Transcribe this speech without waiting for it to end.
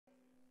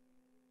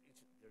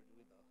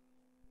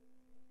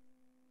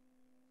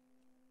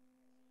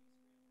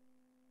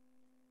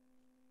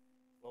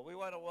Well, we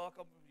want to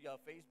welcome the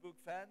Facebook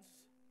fans.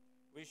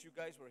 Wish you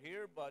guys were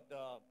here, but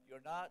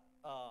you're not.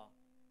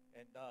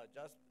 And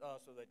just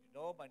so that you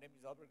know, my name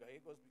is Albert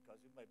Gallegos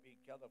because you might be in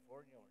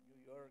California or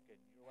New York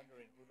and you're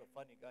wondering who the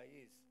funny guy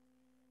is.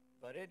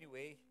 But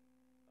anyway,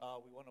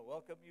 we want to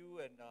welcome you,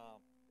 and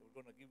we're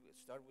going to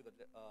start with a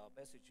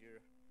message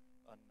here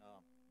on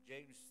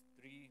James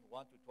 3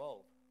 1 to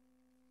 12.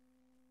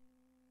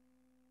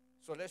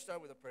 So let's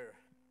start with a prayer.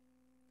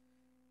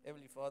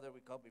 Heavenly Father, we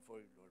come before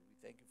you, Lord. We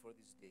thank you for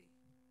this day.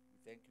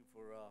 We thank you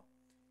for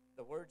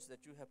the words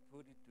that you have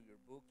put into your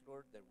book,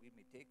 Lord, that we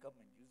may take them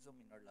and use them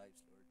in our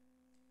lives, Lord.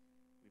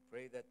 We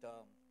pray that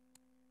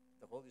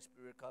the Holy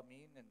Spirit come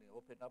in and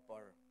open up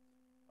our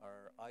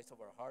eyes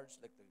of our hearts,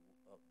 like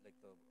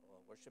the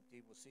worship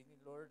team was singing,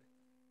 Lord,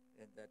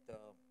 and that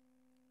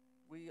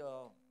we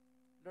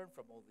learn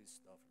from all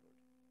this stuff,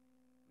 Lord.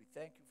 We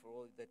thank you for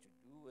all that you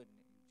do, and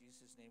in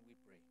Jesus' name we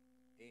pray.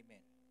 Amen.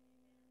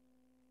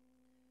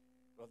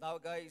 Well, now,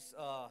 guys,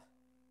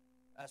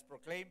 as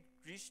proclaimed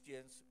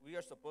Christians, we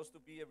are supposed to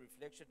be a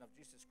reflection of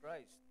Jesus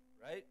Christ,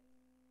 right?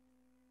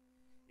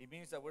 It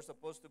means that we're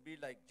supposed to be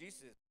like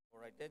Jesus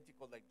or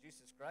identical like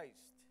Jesus Christ.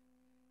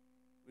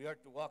 We are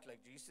to walk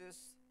like Jesus,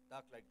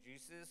 talk like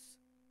Jesus,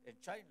 and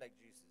shine like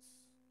Jesus.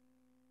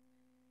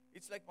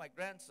 It's like my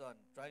grandson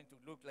trying to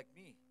look like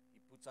me. He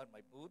puts on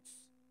my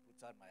boots,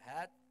 puts on my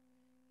hat,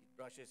 he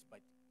brushes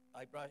my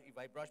if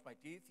I brush my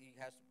teeth, he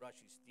has to brush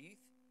his teeth.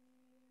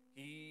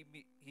 He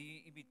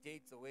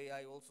imitates the way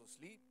I also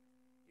sleep.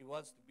 He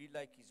wants to be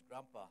like his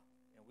grandpa,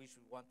 and we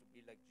should want to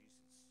be like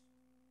Jesus.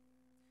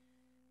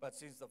 But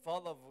since the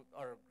fall of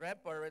our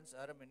grandparents,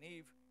 Adam and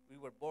Eve, we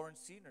were born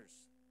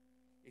sinners.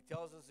 It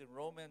tells us in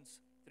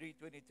Romans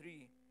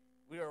 3:23,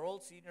 we are all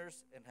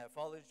sinners and have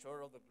fallen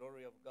short of the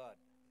glory of God.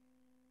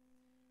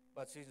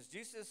 But since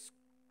Jesus'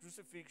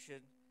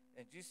 crucifixion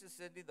and Jesus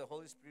sending the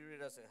Holy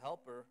Spirit as a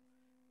helper,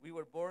 we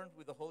were born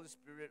with the Holy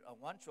Spirit on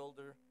one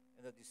shoulder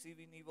and the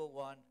deceiving evil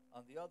one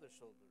on the other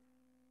shoulder.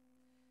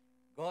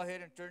 Go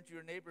ahead and turn to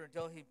your neighbor and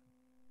tell him,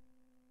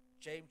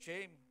 shame,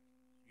 shame,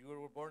 you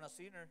were born a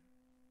sinner.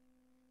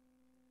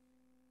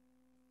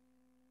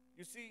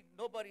 You see,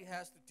 nobody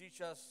has to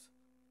teach us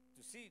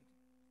to sin.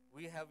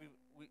 We have to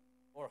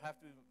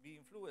be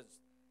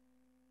influenced.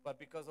 But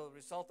because of the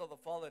result of the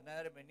fall in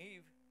Adam and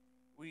Eve,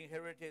 we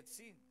inherited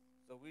sin.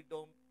 So we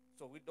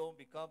don't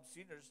become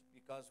sinners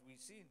because we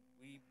sin.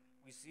 We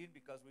sin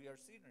because we are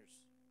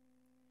sinners.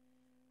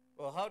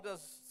 Well, how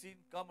does sin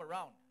come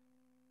around?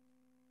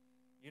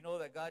 You know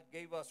that God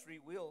gave us free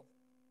will.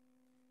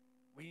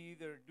 We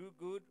either do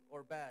good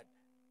or bad,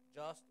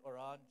 just or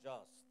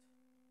unjust.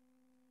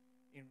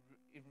 In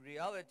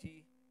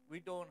reality, we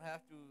don't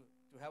have to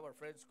have our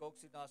friends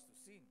coaxing us to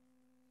sin.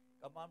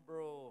 Come on,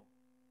 bro,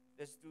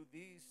 let's do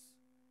this.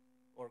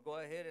 Or go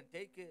ahead and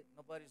take it.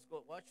 Nobody's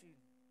watching.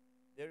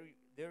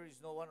 There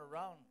is no one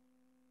around.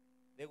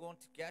 They're going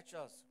to catch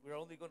us. We're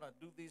only going to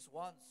do this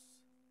once.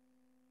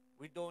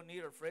 We don't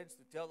need our friends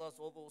to tell us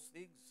all those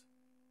things.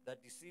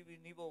 That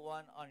deceiving evil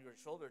one on your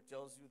shoulder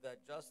tells you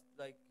that just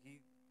like he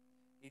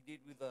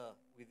did with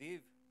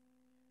Eve.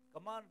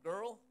 Come on,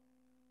 girl,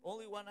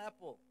 only one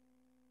apple,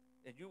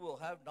 and you will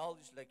have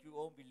knowledge like you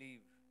won't believe.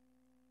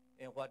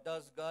 And what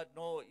does God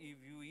know if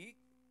you eat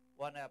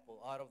one apple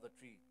out of the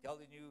tree,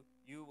 telling you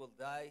you will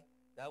die?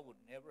 That would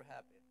never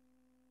happen.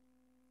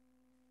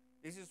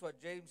 This is what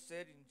James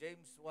said in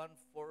James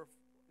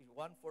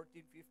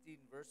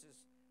 1:14-15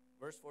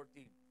 verse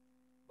 14.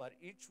 But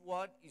each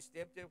one is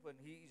tempted when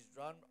he is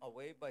drawn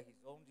away by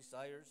his own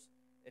desires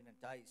and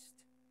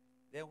enticed.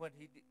 Then when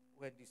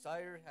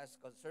desire has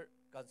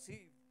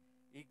conceived,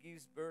 it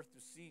gives birth to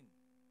sin.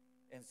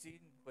 And sin,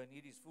 when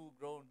it is full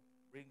grown,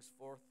 brings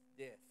forth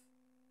death.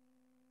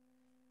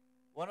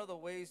 One of the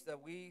ways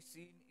that we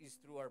sin is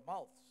through our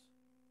mouths.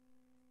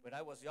 When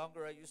I was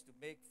younger, I used to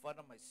make fun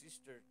of my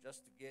sister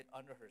just to get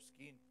under her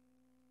skin.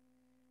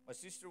 My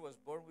sister was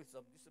born with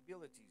some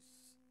disabilities,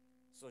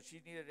 so she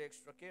needed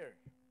extra care.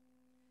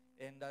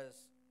 And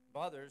as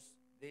mothers,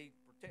 they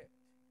protect.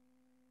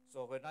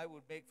 So when I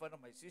would make fun of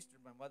my sister,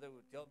 my mother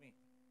would tell me,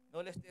 no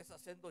le estés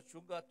haciendo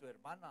chunga a tu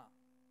hermana.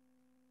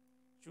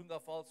 Chunga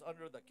falls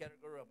under the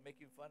category of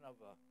making fun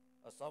of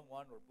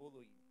someone or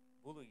bullying.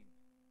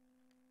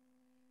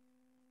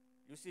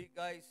 You see,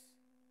 guys,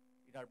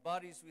 in our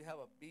bodies we have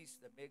a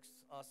beast that makes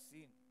us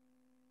sin.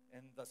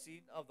 And the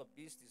sin of the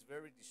beast is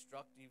very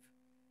destructive.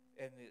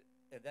 And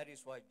that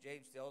is why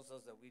James tells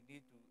us that we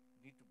need to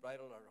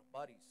bridle our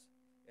bodies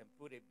and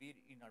put a bit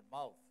in our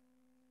mouth.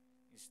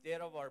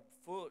 Instead of our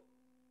foot,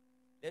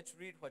 let's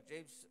read what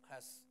James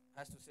has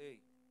to say.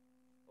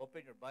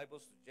 Open your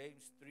Bibles to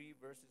James 3,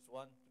 verses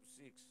 1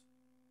 through 6.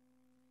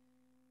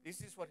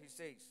 This is what he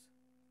says.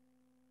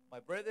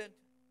 My brethren,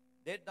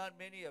 let not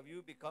many of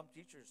you become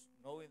teachers,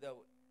 knowing that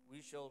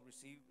we shall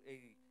receive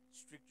a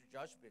stricter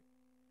judgment.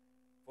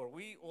 For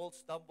we all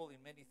stumble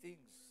in many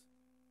things.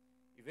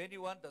 If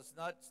anyone does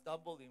not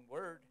stumble in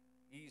word,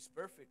 he is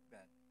perfect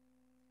man,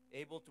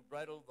 able to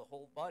bridle the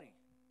whole body.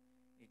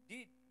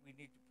 Indeed, we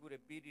need to put a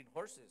bit in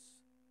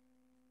horses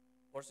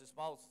horses'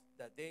 mouths,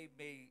 that they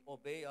may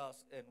obey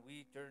us, and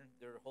we turn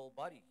their whole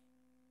body.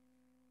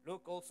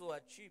 Look also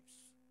at ships.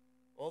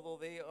 Although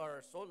they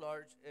are so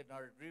large and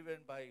are driven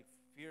by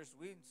fierce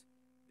winds,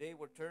 they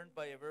were turned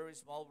by a very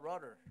small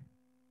rudder,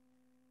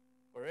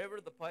 wherever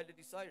the pilot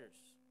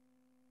desires.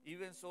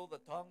 Even so, the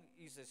tongue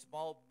is a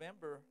small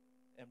member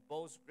and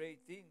boasts great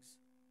things.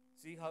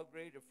 See how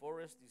great a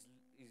forest is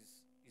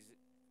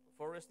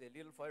forest a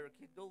little fire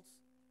kindles,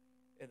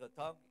 and the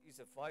tongue is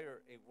a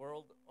fire, a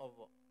world of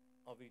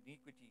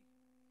iniquity.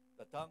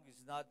 The tongue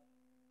is not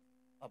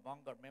among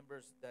our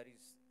members that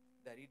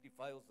it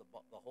defiles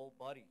the whole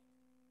body,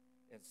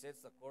 and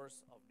sets the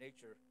course of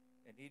nature,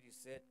 and it is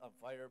set on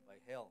fire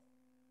by hell.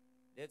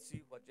 Let's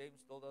see what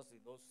James told us in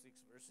those 6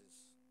 verses.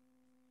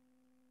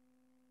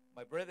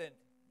 My brethren,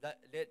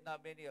 let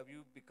not many of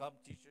you become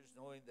teachers,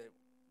 knowing that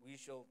we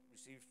shall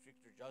receive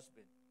stricter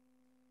judgment.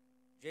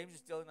 James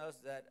is telling us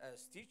that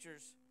as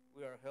teachers,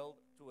 we are held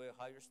to a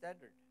higher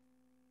standard.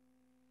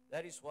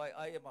 That is why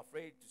I am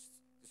afraid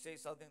to say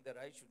something that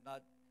I should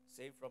not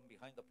say from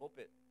behind the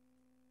pulpit.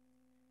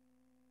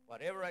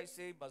 Whatever I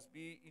say must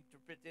be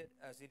interpreted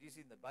as it is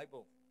in the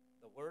Bible.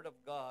 The Word of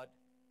God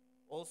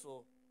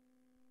also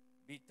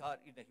be taught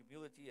in the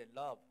humility and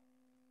love.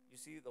 You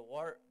see, the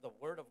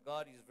Word of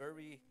God is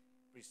very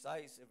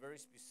precise and very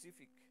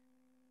specific,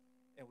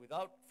 and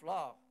without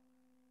flaw,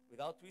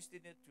 without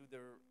twisting it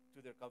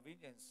to their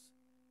convenience.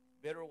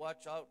 Better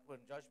watch out when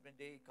Judgment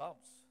Day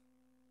comes.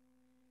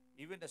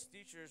 Even as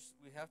teachers,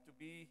 we have to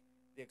be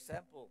the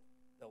example,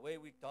 the way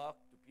we talk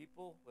to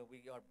people when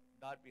we are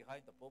not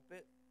behind the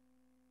pulpit.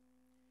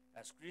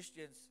 As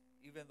Christians,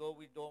 even though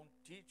we don't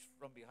teach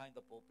from behind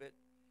the pulpit,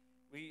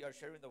 we are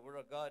sharing the Word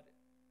of God.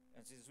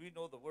 And since we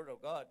know the Word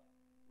of God,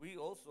 we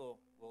also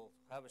will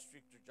have a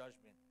stricter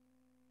judgment.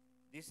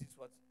 This is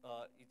what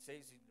it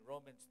says in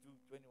Romans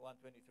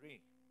 2:21-23.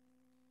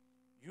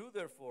 You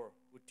therefore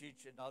who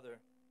teach another,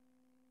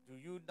 do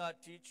you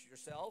not teach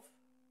yourself?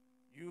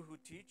 You who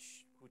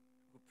teach, who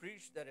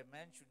preach that a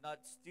man should not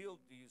steal,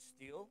 do you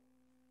steal?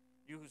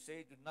 You who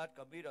say do not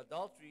commit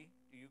adultery,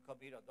 do you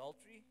commit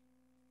adultery?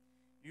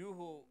 You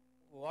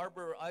who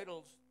harbor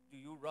idols, do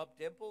you rob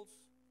temples?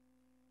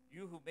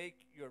 You who make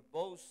your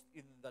boast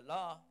in the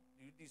law,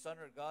 do you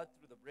dishonor God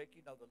through the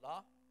breaking of the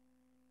law?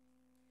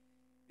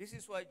 This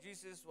is why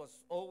Jesus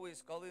was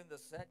always calling the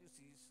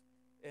Sadducees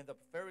and the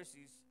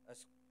Pharisees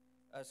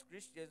as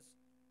Christians,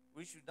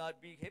 we should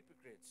not be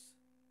hypocrites.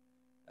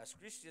 As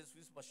Christians,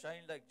 we must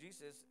shine like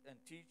Jesus and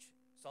teach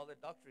solid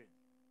doctrine.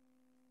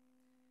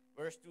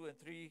 Verse 2 and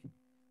 3,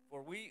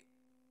 for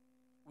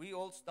we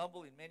all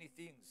stumble in many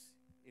things.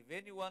 If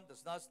anyone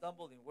does not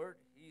stumble in word,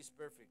 he is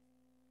perfect,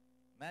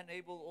 man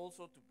able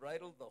also to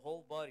bridle the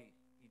whole body.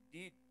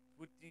 Indeed,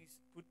 put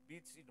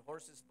bits in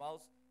horses'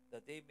 mouths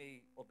that they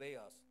may obey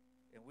us,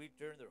 and we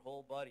turn their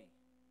whole body.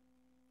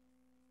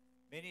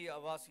 Many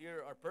of us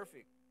here are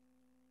perfect.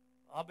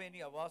 How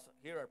many of us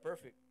here are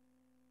perfect?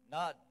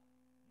 Not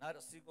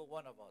a single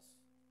one of us.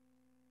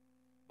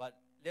 But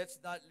let's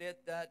not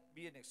let that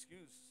be an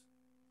excuse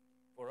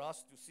for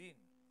us to sin.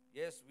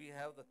 Yes, we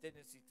have the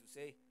tendency to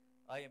say,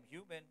 I am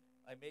human,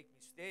 I make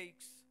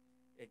mistakes,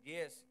 and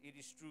yes, it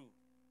is true,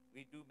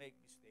 we do make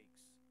mistakes.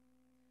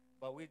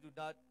 But we do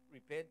not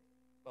repent,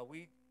 but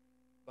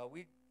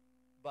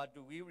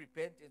do we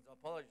repent and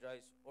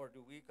apologize, or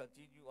do we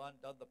continue on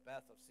down the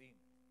path of sin?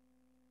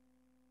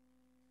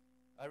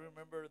 I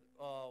remember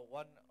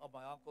one of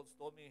my uncles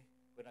told me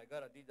when I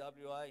got a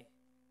DWI,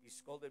 he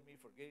scolded me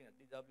for getting a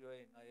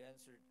DWI, and I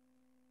answered,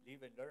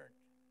 live and learn.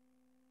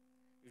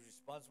 His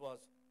response was,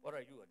 what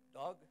are you, a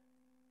dog?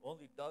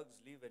 Only dogs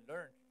live and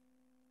learn.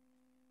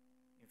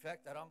 In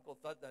fact, that uncle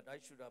thought that I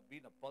should have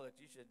been a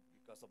politician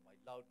because of my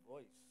loud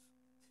voice.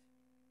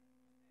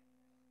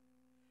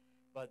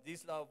 But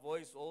this loud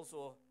voice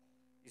also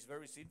is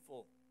very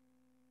sinful.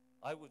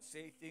 I would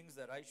say things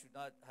that I should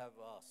not have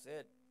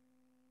said.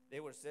 They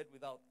were said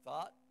without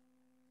thought.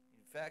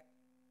 In fact,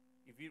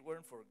 if it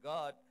weren't for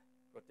God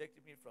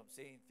protecting me from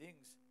saying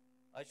things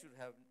I should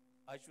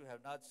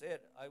have not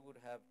said, I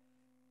wouldn't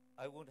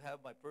have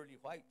my pearly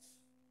whites.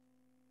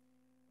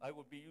 I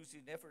would be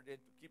using effort to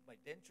keep my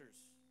dentures.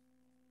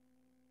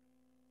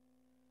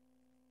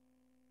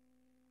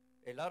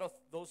 A lot of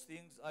those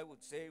things I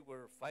would say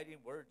were fighting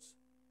words,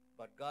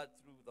 but God,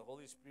 through the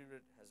Holy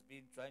Spirit, has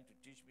been trying to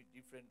teach me a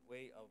different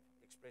way of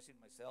expressing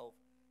myself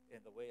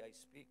and the way I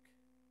speak.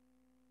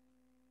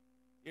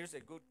 Here's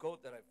a good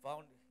quote that I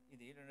found in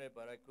the internet,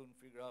 but I couldn't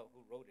figure out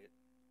who wrote it.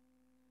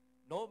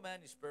 No man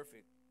is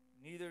perfect,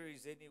 neither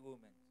is any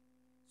woman.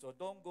 So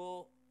don't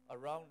go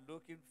around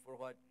looking for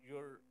what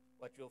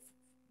you'll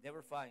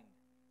never find.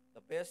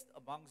 The best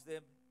amongst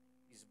them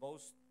is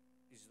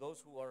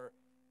those who are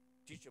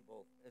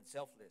teachable and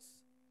selfless.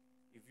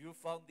 If you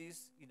found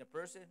this in a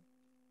person,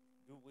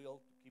 do well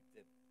to keep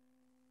them.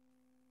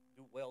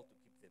 Do well to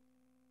keep them.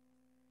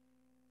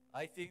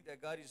 I think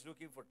that God is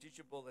looking for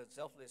teachable and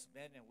selfless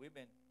men and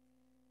women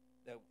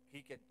that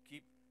He can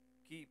keep.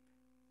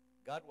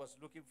 God was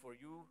looking for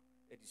you,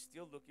 and is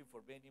still looking for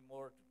many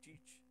more to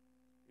teach.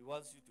 He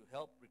wants you to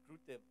help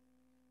recruit them.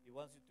 He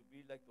wants you to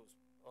be like those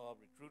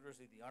recruiters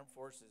in the armed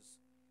forces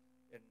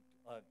and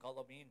call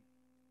them in.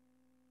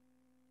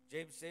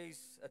 James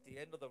says at the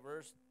end of the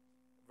verse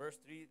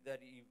 3,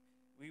 that if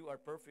we are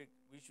perfect,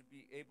 we should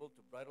be able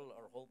to bridle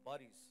our whole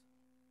bodies.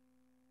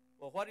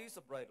 Well, what is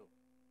a bridle?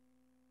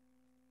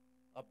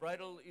 A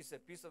bridle is a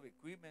piece of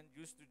equipment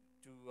used to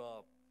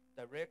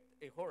direct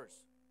a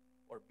horse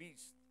or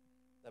beast.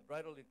 The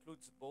bridle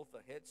includes both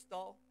a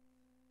headstall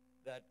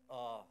that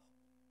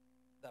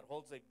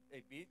holds a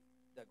bit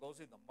that goes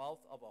in the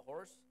mouth of a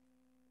horse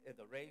and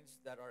the reins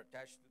that are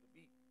attached to the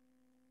bit.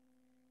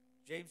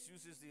 James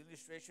uses the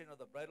illustration of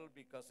the bridle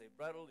because a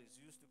bridle is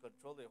used to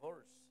control a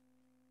horse.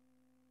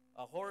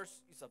 A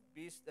horse is a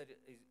beast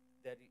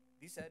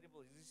this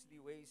animal easily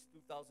weighs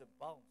 2,000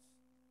 pounds.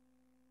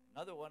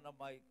 Another one of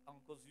my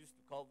uncles used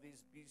to call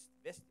these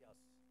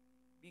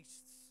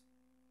beasts.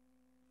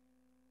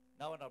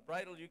 Now, on a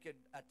bridle, you can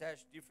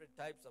attach different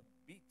types of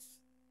beats.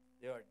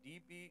 There are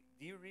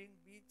D-ring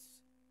beats,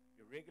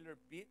 irregular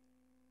beat.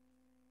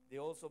 They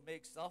also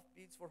make soft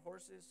beats for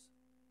horses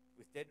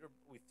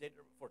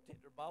for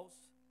tender bows,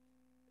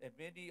 and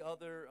many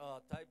other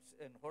types.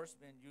 And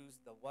horsemen use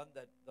the one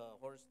that the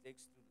horse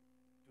takes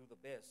to the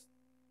best.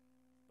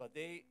 But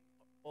they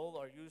all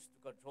are used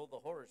to control the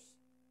horse.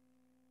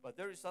 But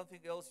there is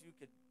something else you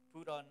can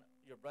put on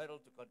your bridle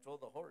to control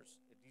the horse.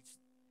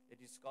 It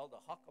is called a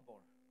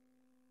hockamore.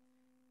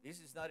 This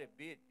is not a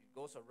bit. It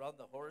goes around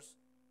the horse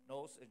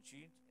nose and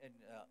chin, and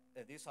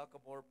this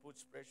hockamore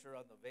puts pressure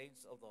on the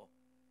veins of the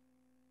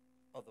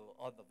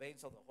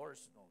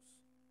horse nose.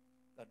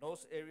 The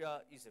nose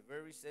area is a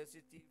very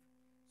sensitive,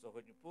 so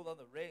when you pull on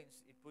the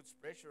reins, it puts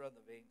pressure on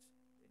the veins,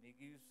 and it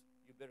gives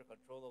you better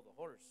control of the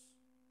horse.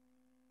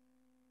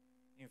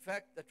 In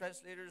fact, the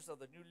translators of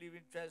the New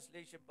Living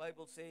Translation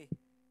Bible say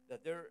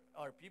that there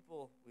are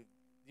people with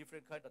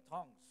different kind of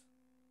tongues.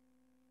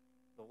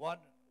 The one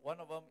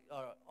of them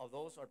of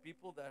those are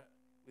people that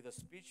with a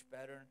speech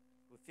pattern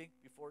who think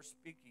before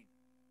speaking.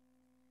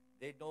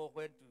 They know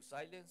when to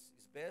silence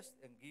is best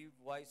and give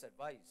wise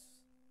advice.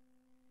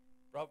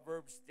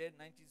 Proverbs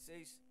 10:19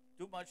 says,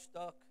 "Too much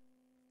talk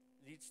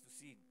leads to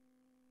sin.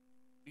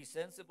 Be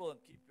sensible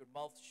and keep your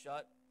mouth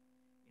shut."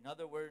 In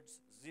other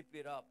words, zip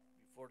it up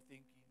before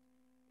thinking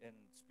and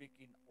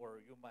speaking, or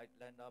you might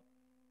land up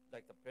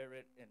like the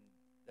parrot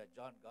that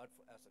John got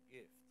as a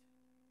gift.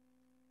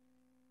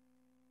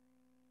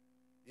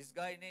 This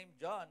guy named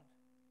John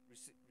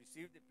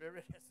received the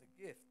parrot as a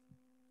gift.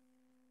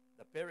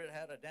 The parrot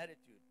had an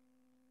attitude,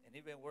 and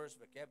even worse,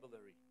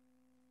 vocabulary.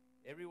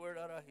 Every word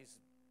out of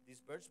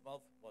this bird's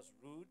mouth was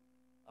rude,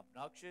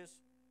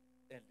 obnoxious,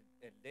 and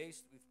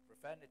laced with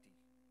profanity.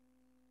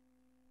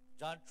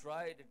 John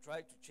tried to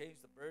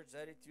change the bird's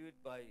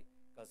attitude by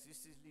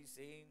consistently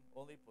saying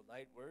only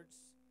polite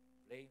words,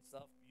 playing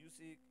soft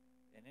music,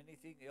 and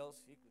anything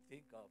else he could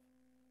think of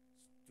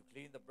to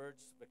clean the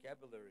bird's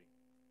vocabulary.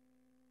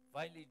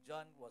 Finally,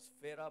 John was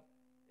fed up,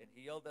 and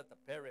he yelled at the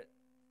parrot.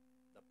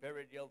 The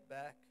parrot yelled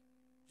back.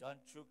 John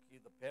shook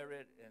the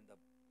parrot and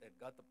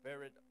got the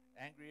parrot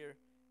angrier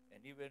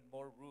and even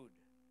more rude.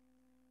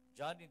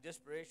 John, in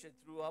desperation,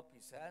 threw up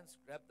his hands,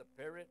 grabbed the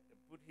parrot,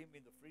 and put him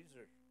in the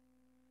freezer.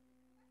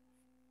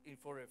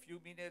 For a few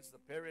minutes, the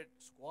parrot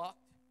squawked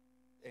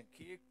and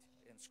kicked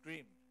and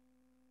screamed.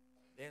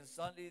 Then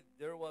suddenly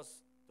there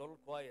was total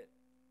quiet.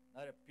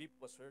 Not a peep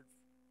was heard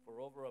for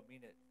over a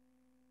minute.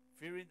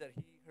 Fearing that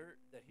he hurt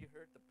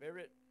the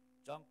parrot,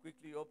 John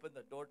quickly opened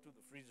the door to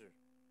the freezer.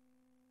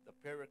 The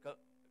parrot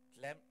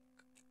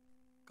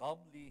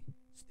calmly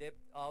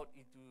stepped out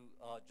into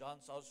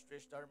John's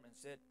outstretched arm and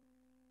said,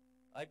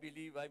 "I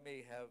believe I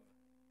may have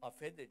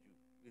offended you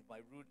with my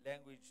rude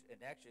language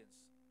and actions.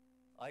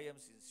 I am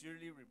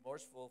sincerely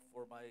remorseful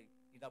for my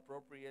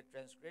inappropriate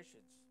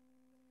transgressions,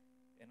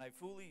 and I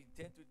fully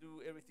intend to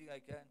do everything I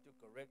can to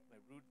correct my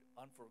rude,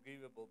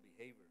 unforgivable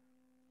behavior."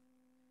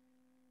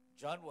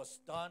 John was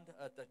stunned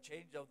at the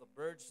change of the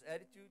bird's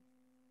attitude.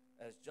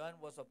 As John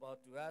was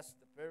about to ask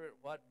the parrot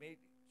what made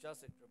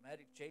just a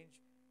dramatic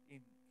change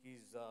in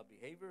his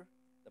behavior,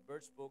 the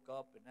bird spoke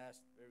up and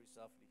asked very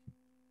softly,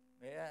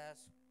 "May I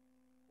ask,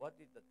 what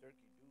did the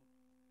turkey do?"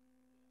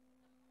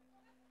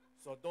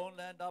 So don't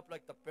land up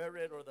like the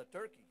parrot or the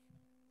turkey.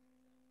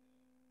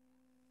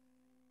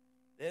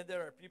 Then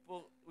there are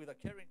people with a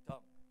caring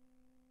tongue.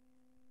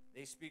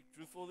 They speak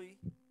truthfully.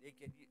 They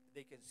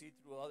can see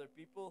through other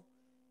people,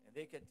 and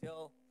they can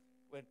tell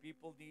when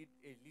people need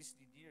a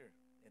listening ear.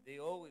 And they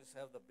always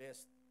have the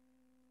best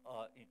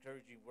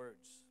encouraging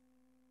words.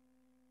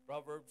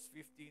 Proverbs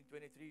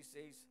 15:23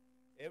 says,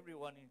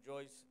 "Everyone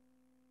enjoys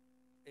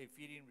a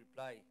fitting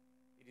reply.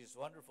 It is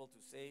wonderful to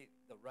say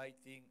the right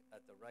thing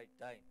at the right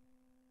time."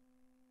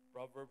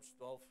 Proverbs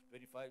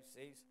 12:25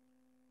 says,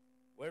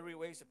 "Worry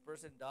weighs a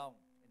person down.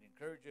 An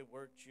encouraging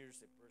word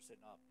cheers a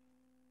person up."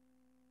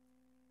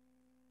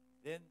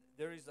 Then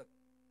there is the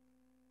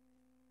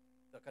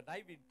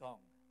conniving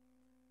tongue.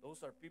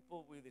 Those are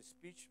people with a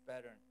speech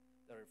pattern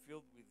that are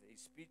filled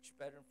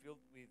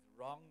with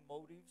wrong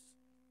motives,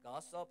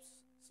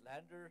 gossips,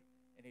 slander,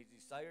 and a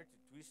desire to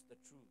twist the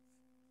truth.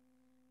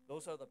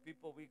 Those are the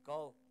people we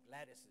call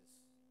Gladys's.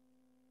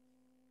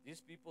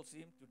 These people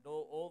seem to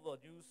know all the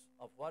news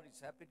of what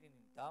is happening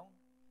in town,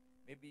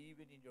 maybe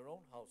even in your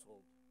own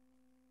household.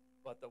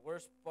 But the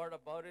worst part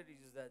about it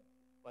is that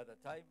by the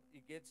time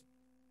it gets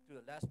to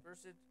the last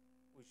person,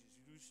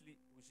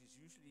 which is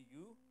usually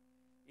you,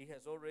 it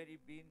has already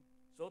been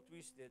so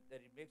twisted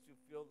that it makes you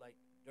feel like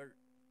dirt.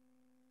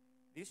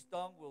 This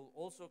tongue will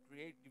also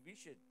create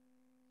division.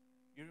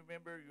 You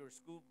remember your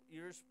school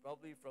years,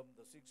 probably from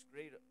the sixth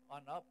grade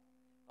on up,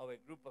 how a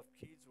group of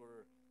kids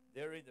were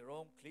there in their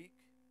own clique.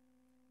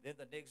 Then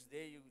the next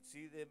day you would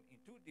see them in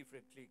two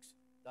different cliques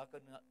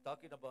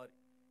talking about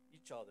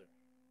each other.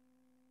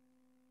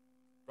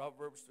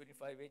 Proverbs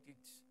 25:18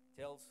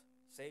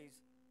 says,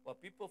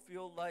 what people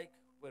feel like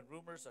when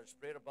rumors are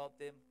spread about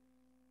them,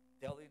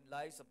 telling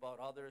lies about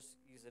others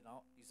is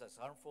as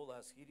harmful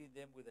as hitting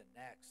them with an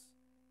axe,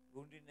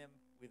 wounding them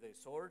with a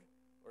sword,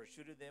 or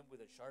shooting them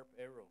with a sharp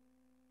arrow.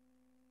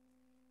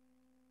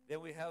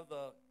 Then we have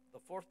the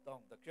fourth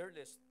tongue, the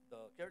careless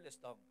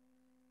tongue.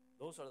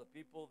 Those are the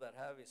people that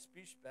have a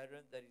speech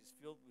pattern that is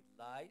filled with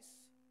lies,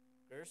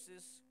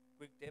 curses,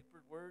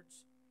 quick-tempered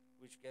words,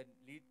 which can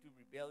lead to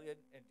rebellion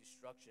and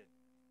destruction.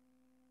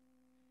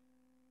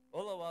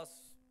 All of us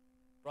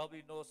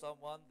probably know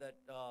someone that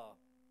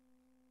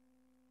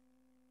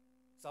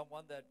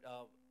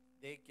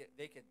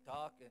they can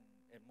talk,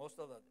 and most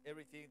of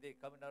everything they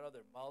coming out of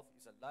their mouth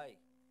is a lie.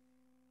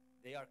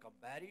 They are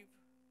combative,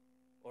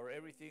 or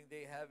everything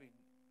they have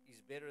is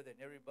better than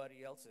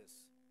everybody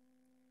else's.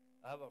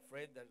 I have a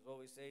friend that is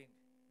always saying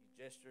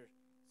in gesture,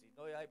 si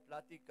no hay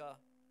plática,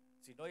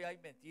 si no hay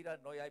mentira,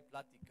 no hay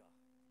plática.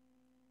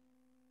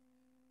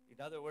 In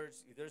other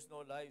words, if there's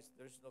no lies,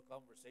 there's no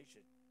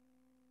conversation.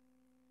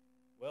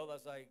 Well,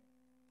 as I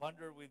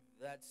ponder with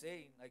that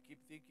saying, I keep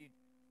thinking,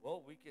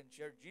 well, we can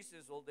share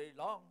Jesus all day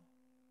long,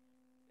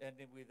 and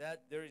then with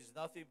that, there is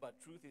nothing but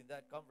truth in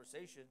that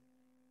conversation.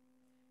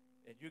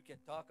 And you can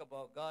talk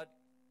about God,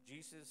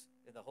 Jesus,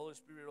 and the Holy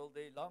Spirit all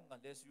day long,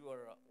 unless you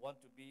are a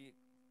wannabe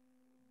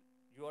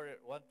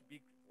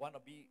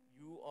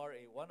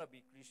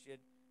Christian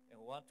and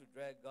want to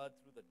drag God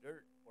through the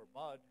dirt or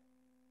mud.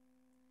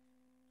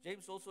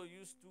 James also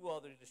used two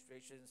other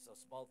illustrations of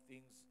small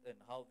things and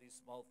how these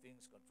small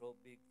things control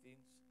big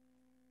things.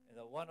 And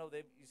one of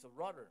them is a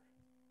rudder.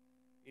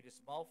 It is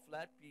a small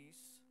flat piece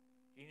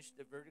hinged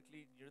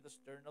vertically near the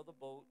stern of the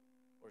boat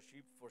or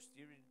ship for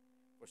steering.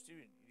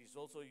 It is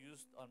also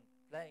used on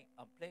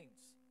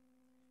planes.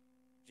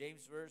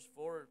 James verse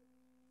 4,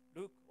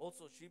 look,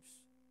 also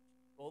ships,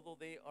 although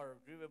they are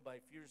driven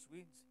by fierce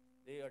winds,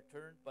 they are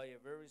turned by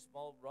a very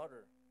small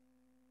rudder,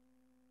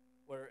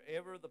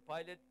 wherever the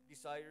pilot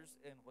desires,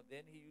 and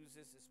then he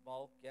uses a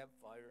small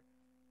campfire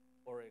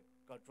or a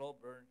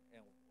controlled burn,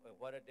 and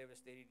what a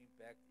devastating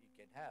impact it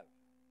can have.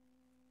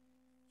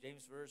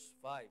 James verse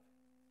 5.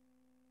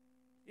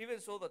 Even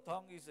so, the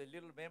tongue is a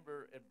little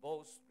member and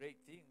boasts great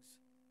things.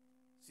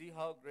 See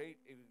how great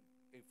a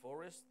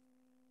forest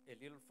a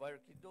little fire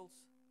kindles?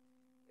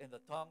 And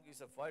the tongue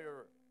is a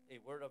fire, a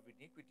word of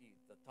iniquity.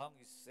 The tongue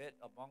is set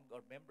among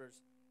our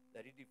members,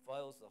 that it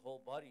defiles the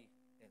whole body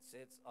and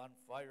sets on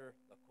fire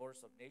the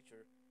course of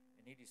nature,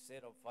 and it is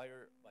set on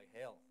fire by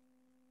hell.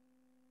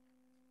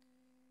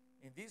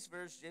 In this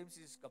verse, James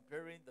is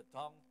comparing the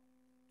tongue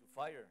to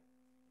fire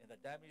and the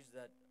damage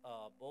that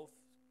both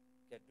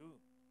can do.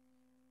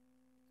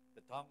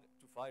 The tongue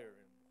to fire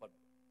and what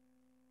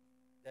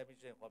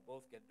damage and what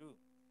both can do.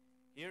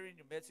 Here in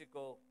New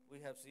Mexico, we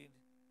have seen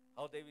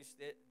how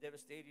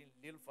devastating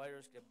little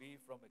fires can be,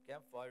 from a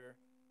campfire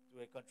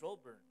to a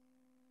controlled burn.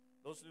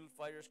 Those little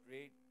fires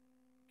create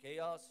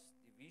chaos,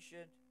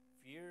 division,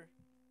 fear,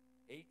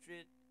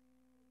 hatred,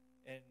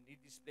 and it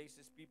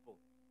displaces people.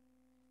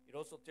 It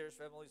also tears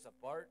families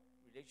apart.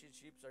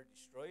 Relationships are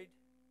destroyed.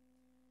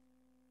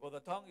 Well, the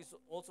tongue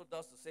also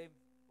does the same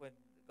when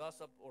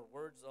gossip or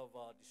words of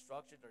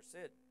destruction are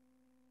said.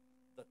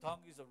 The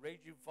tongue is a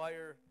raging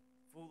fire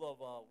full of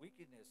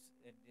wickedness,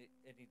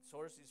 and its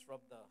source is from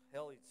the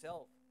hell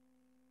itself.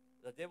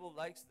 The devil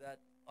likes that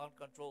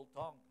uncontrolled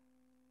tongue.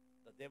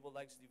 The devil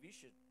likes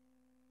division.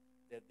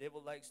 The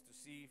devil likes to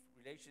see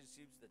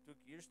relationships that took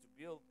years to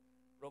build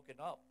broken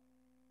up.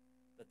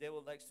 The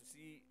devil likes to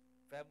see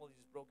families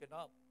broken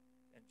up.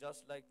 And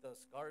just like the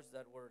scars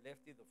that were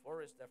left in the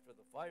forest after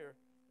the fire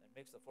that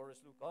makes the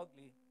forest look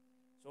ugly,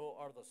 so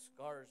are the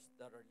scars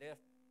that are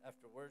left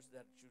after words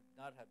that should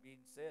not have been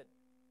said.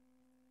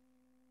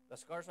 The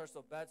scars are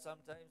so bad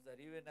sometimes that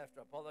even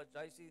after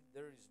apologizing,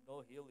 there is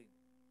no healing.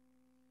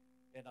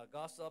 And a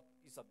gossip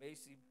is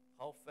amazing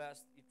how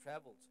fast it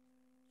travels,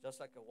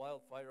 just like a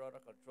wildfire out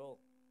of control.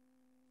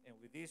 And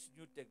with this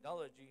new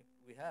technology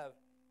we have,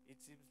 it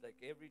seems like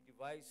every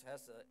device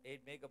has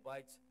 8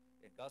 megabytes,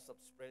 and gossip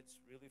spreads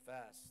really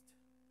fast.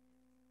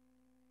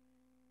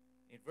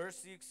 In verse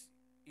 6,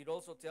 it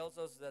also tells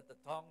us that the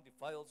tongue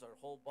defiles our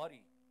whole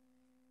body.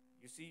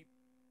 You see,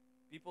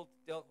 people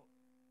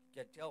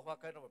can tell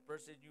what kind of a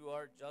person you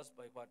are just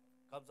by what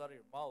comes out of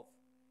your mouth.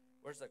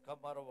 Words that come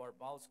out of our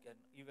mouths can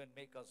even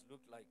make us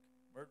look like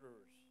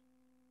murderers.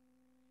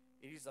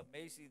 It is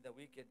amazing that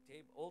we can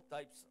tame all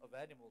types of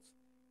animals,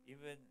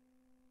 even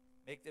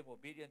make them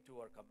obedient to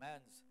our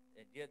commands,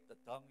 and yet the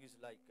tongue is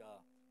like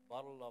a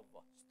bottle of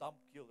stump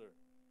killer,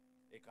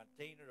 a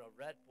container of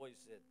rat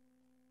poison.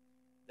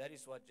 That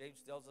is what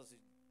James tells us in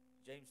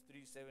James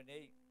 3 7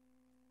 8.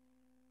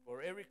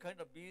 For every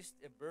kind of beast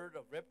and bird,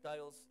 of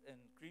reptiles and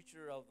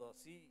creature of the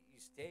sea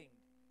is tamed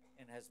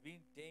and has been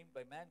tamed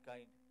by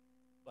mankind,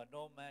 but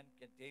no man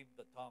can tame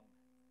the tongue.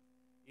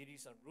 It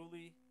is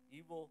unruly,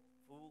 evil,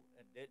 full,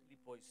 and deadly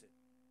poison.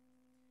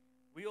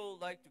 We all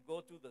like to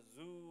go to the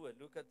zoo and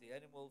look at the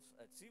animals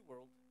at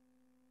SeaWorld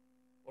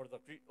or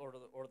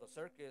the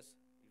circus.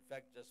 In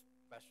fact, just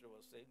Pastor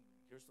was saying,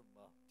 here's some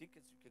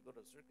tickets. You can go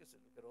to the circus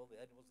and look at all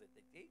the animals that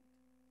they tamed.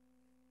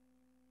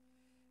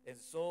 And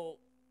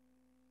so,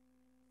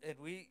 and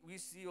we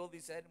see all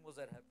these animals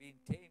that have been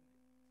tamed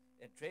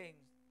and trained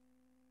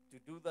to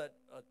do that,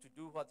 to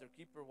do what their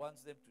keeper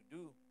wants them to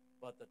do,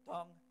 but the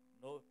tongue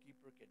no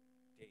keeper can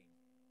tame.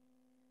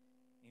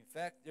 In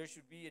fact, there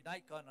should be an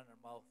icon on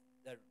our mouth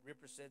that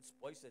represents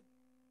poison,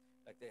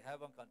 like they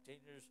have on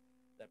containers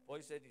that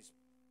poison is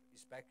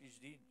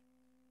packaged in.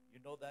 You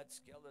know that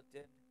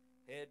skeleton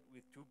head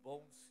with two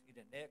bones in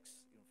the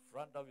necks in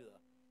front of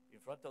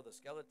the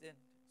skeleton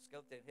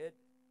head,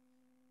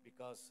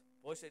 because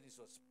poison is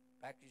what's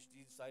packaged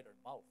inside our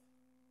mouth.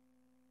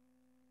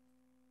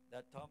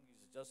 That tongue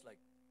is just like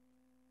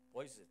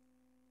poison.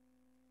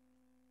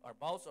 Our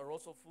mouths are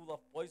also full of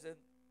poison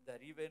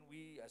that even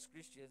we as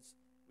Christians,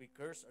 we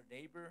curse our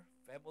neighbor,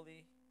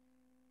 family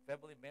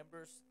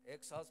members,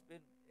 ex-husband,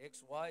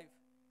 ex-wife,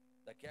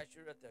 the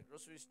cashier at the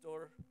grocery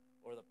store,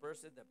 or the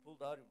person that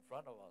pulled out in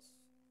front of us.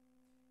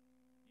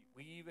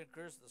 We even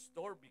curse the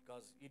store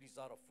because it is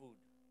out of food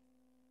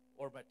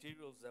or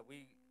materials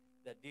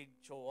that didn't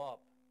show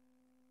up.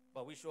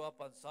 But we show up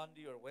on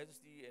Sunday or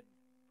Wednesday and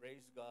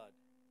praise God.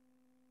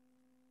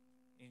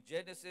 In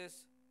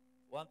Genesis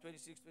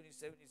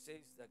 1:26-27, it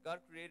says that God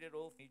created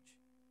all things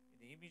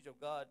in the image of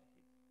God.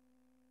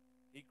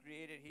 He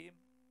created him,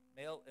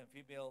 male and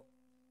female.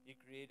 He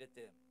created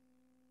them.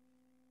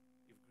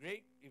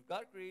 If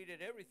God created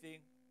everything,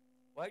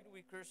 why do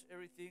we curse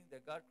everything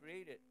that God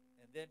created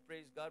and then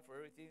praise God for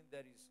everything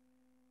that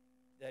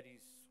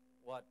is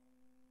what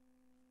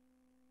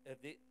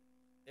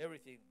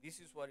everything? This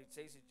is what it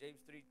says in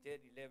James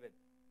 3:10-11.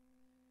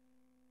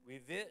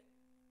 With it,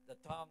 the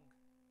tongue,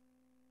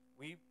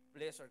 we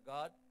bless our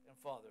God and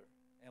Father,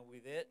 and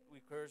with it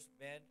we curse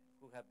men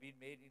who have been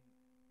made in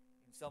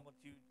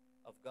similitude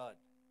of God.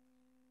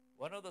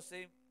 Out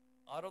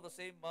of the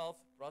same mouth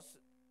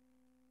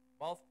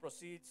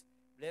proceeds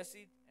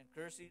blessing and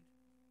cursing.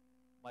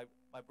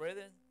 My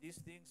brethren, these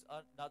things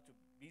are not to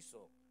be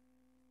so.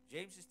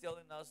 James is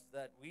telling us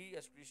that we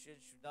as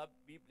Christians should not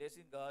be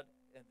blessing God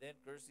and then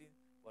cursing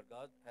what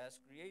God has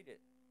created.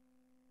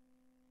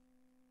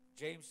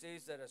 James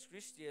says that as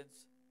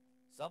Christians,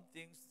 some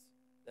things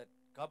that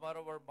come out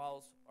of our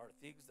mouths are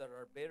things that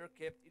are better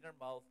kept in our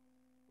mouth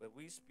when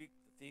we speak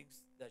the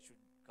things that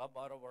should come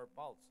out of our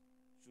mouths.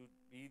 Should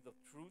be the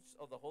fruits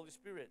of the Holy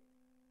Spirit.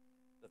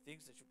 The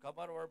things that should come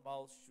out of our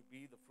mouths should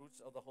be the fruits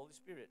of the Holy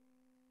Spirit.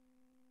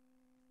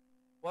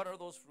 What are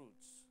those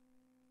fruits?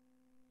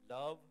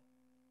 Love,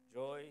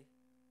 joy,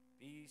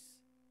 peace,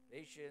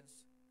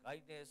 patience,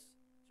 kindness,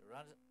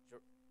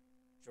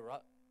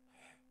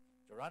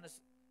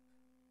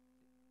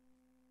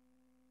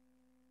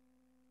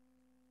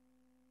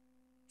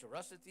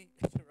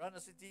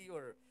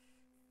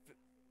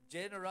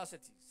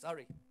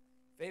 generosity,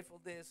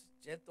 faithfulness,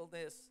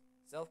 gentleness,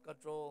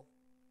 self-control,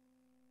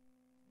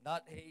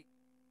 not hate,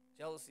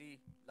 jealousy,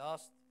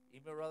 lust,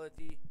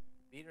 immorality,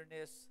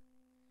 bitterness.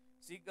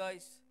 See,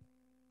 guys,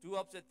 two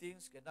opposite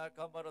things cannot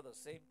come out of the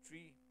same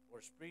tree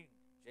or spring.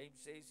 James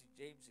says in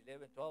James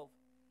 11:12,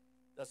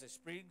 does a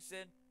spring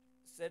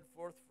send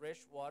forth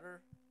fresh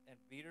water and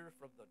bitter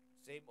from the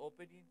same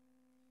opening?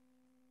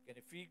 Can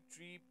a fig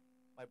tree,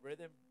 my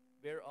brethren,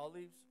 bear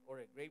olives, or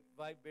a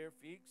grapevine bear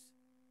figs?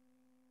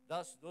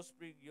 Thus, no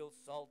spring yields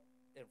salt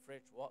and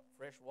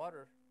fresh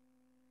water.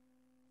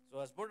 So,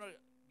 as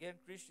born-again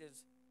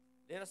Christians,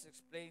 let us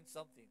explain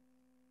something.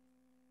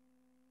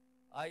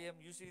 I am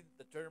using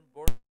the term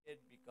born again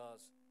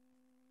because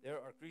there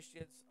are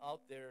Christians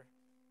out there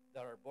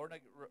that are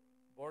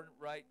born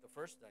right the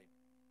first time.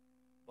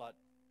 But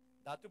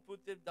not to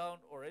put them down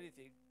or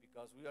anything,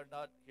 because we are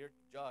not here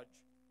to judge.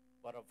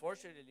 But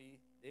unfortunately,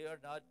 they are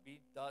not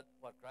being taught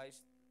what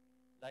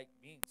Christ-like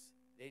means.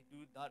 They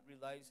do not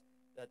realize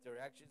that their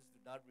actions do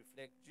not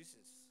reflect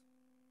Jesus.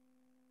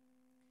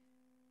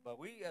 But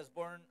we, as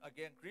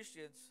born-again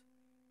Christians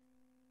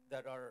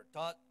that are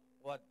taught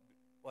what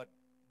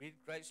being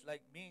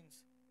Christ-like means,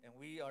 and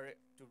we are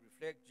to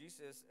reflect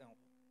Jesus,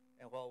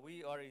 and while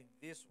we are in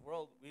this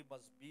world, we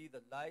must be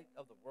the light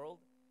of the world.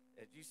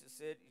 As Jesus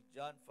said in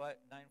John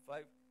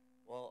 9:5,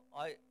 while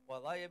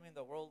I am in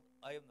the world,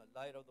 I am the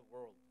light of the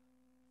world.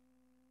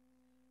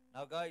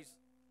 Now, guys,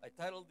 I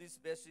titled this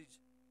message,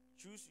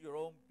 Choose Your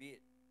Own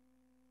Bit.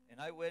 And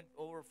I went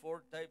over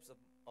 4 types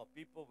of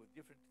people with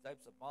different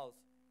types of mouths.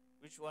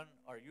 Which one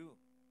are you?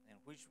 And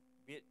which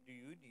bit do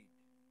you need?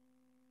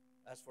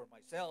 As for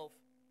myself,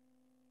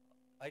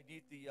 I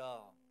need the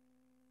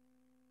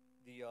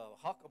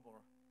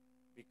hackamore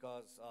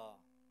because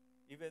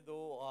even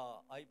though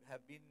I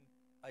have been,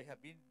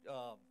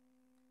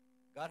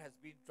 God has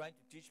been trying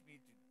to teach me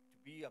to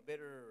be a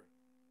better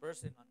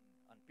person on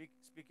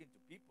speaking to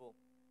people.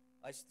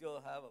 I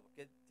still have a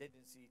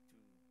tendency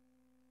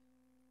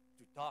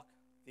to talk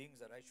things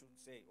that I shouldn't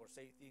say or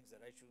say things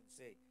that I shouldn't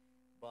say,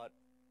 but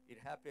it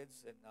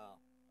happens, and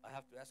I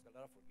have to ask a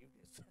lot of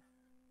forgiveness.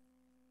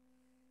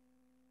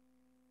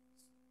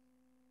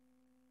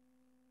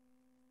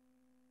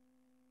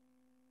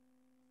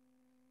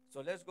 So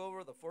let's go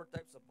over the four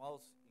types of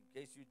mouths in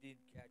case you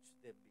didn't catch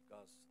them,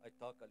 because I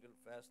talk a little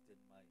fast and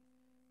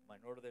my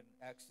northern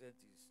accent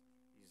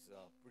is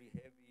pretty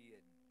heavy,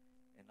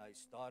 and I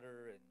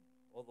stutter and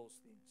all those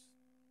things.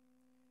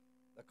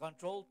 The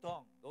controlled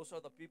tongue, those are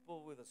the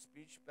people with a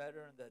speech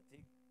pattern that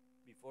think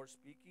before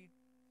speaking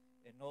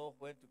and know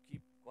when to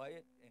keep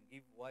quiet and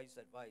give wise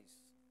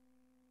advice.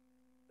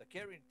 The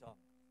caring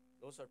tongue,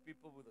 those are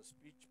people with a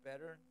speech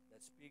pattern that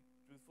speak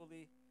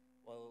truthfully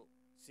while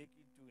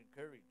seeking to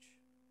encourage.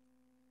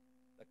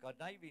 The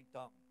conniving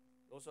tongue,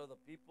 those are the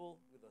people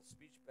with a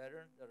speech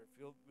pattern that are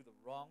filled with the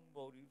wrong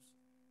motives,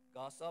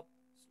 gossip,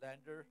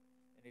 slander,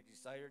 and a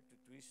desire to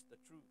twist the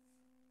truth.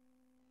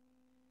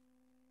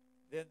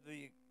 Then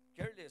the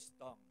careless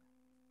tongue,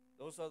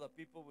 those are the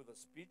people with a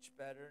speech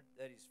pattern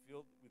that is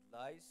filled with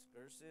lies,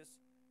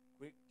 curses,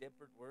 quick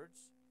tempered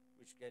words,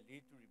 which can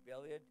lead to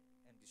rebellion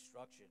and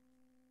destruction.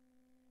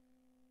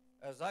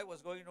 As I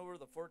was going over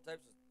the four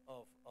types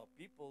of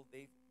people,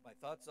 my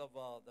thoughts of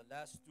the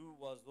last two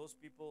was those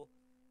people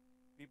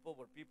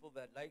were people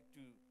that like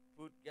to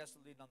put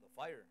gasoline on the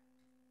fire.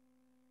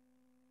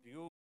 Do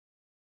you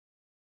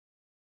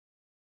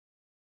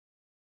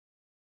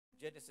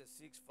Genesis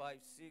 6:5-6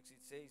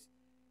 it says,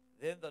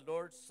 then the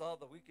Lord saw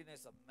the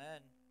wickedness of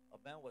man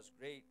was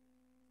great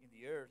in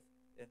the earth,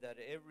 and that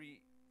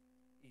every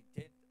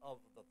intent of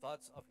the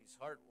thoughts of his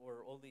heart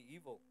were only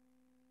evil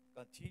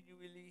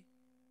continually,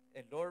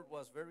 and Lord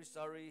was very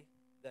sorry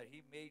that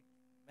he made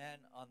man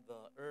on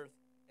the earth,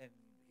 and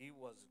he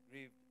was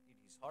grieved in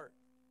his heart.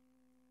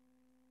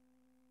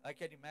 I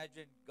can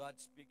imagine God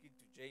speaking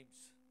to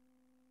James.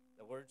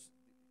 The words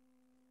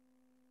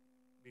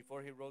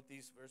before he wrote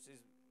these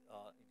verses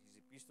in his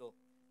epistle.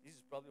 This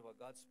is probably what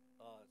God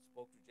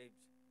spoke to James.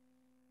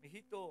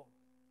 Mijito,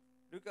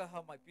 look at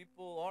how my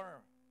people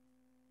are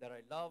that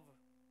I love,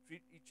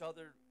 treat each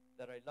other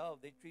that I love.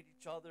 They treat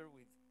each other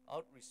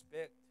without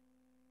respect.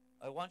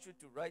 I want you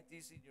to write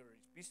this in your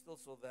epistle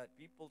so that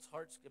people's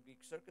hearts can be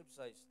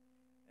circumcised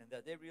and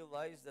that they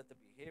realize that the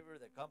behavior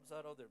that comes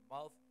out of their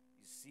mouth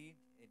is sin,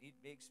 and it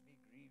makes me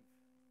grieve.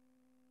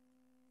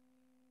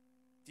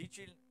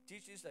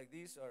 Teachings like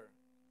these are,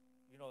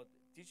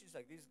 teachings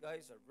like these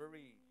guys are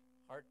very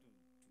hard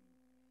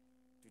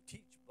to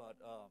teach, but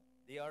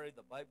they are in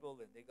the Bible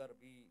and they got to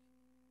be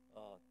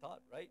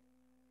taught, right?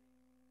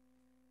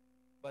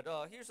 But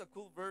here's a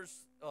cool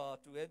verse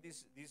to end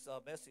this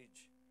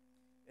message.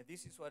 And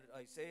this is what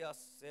Isaiah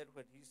said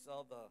when he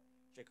saw the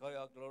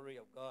Shekinah glory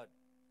of God.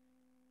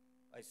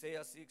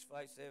 Isaiah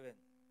 6:5-7.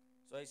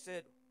 So I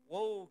said,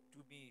 woe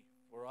to me,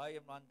 for I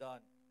am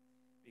undone,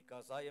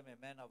 because I am a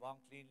man of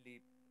unclean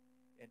lips,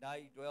 and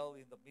I dwell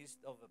in the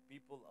midst of a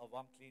people of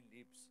unclean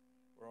lips.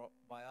 For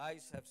my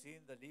eyes have seen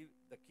the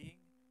King,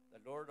 the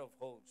Lord of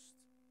hosts.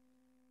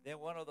 Then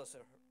one of the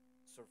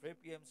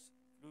seraphims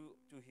flew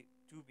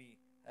to me,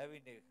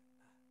 having a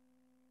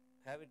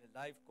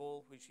live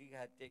coal which he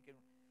had taken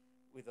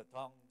with the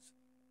tongs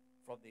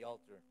from the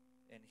altar.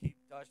 And he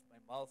touched my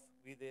mouth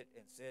with it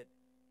and said,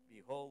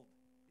 behold,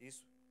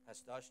 this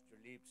has touched your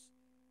lips.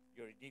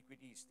 Your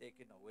iniquity is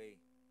taken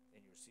away,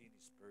 and your sin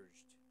is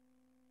purged.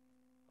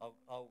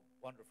 How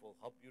wonderful,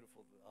 how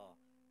beautiful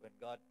when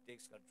God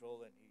takes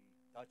control and he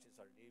touches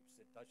our lips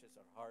and touches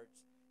our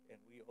hearts, and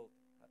we all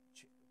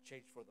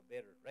change for the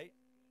better, right?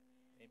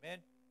 Amen.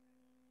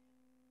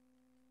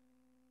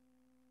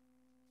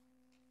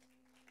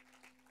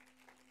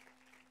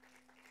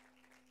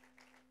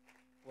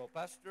 Well,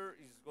 Pastor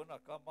is gonna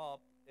come up,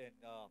 and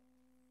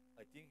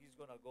I think he's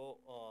gonna go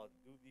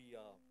do the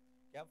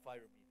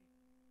campfire meeting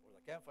or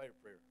the campfire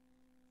prayer.